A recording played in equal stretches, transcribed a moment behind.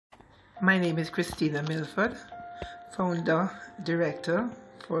My name is Christina Milford, founder, director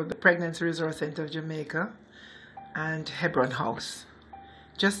for the Pregnancy Resource Center of Jamaica and Hebron House.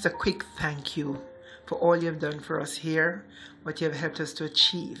 Just a quick thank you for all you've done for us here, what you have helped us to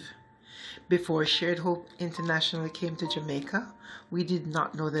achieve. Before Shared Hope International came to Jamaica, we did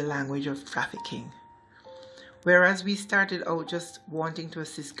not know the language of trafficking. Whereas we started out just wanting to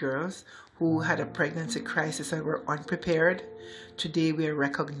assist girls who had a pregnancy crisis and were unprepared, today we are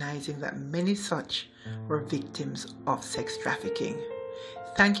recognizing that many such were victims of sex trafficking.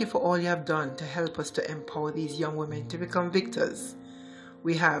 Thank you for all you have done to help us to empower these young women to become victors.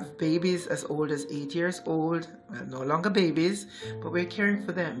 We have babies as old as 8 years old, well, no longer babies, but we're caring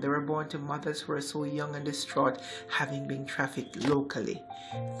for them. They were born to mothers who are so young and distraught, having been trafficked locally.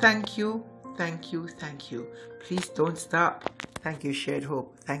 Thank you, thank you, thank you. Please don't stop. Thank you, Shared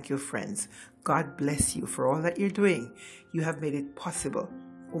Hope. Thank you, friends. God bless you for all that you're doing. You have made it possible.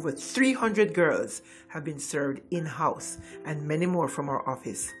 Over 300 girls have been served in-house and many more from our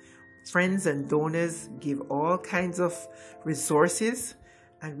office. Friends and donors give all kinds of resources,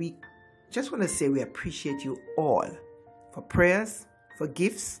 and we just want to say we appreciate you all for prayers, for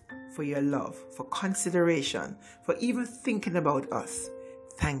gifts, for your love, for consideration, for even thinking about us.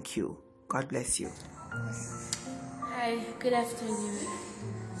 Thank you. God bless you. Hi, good afternoon.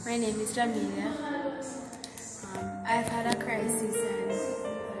 My name is Jamelia. I've had a crisis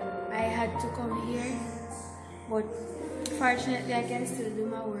and I had to come here, but fortunately I can still do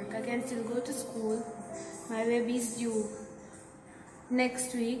my work. I can still go to school. My baby's due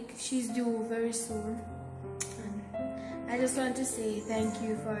next week. She's due very soon. And I just want to say thank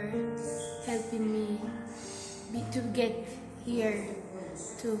you for helping me to get here,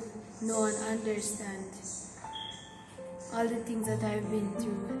 to know and understand all the things that I've been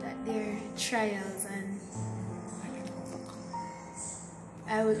through, that they're trials and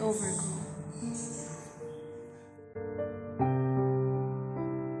I will overcome.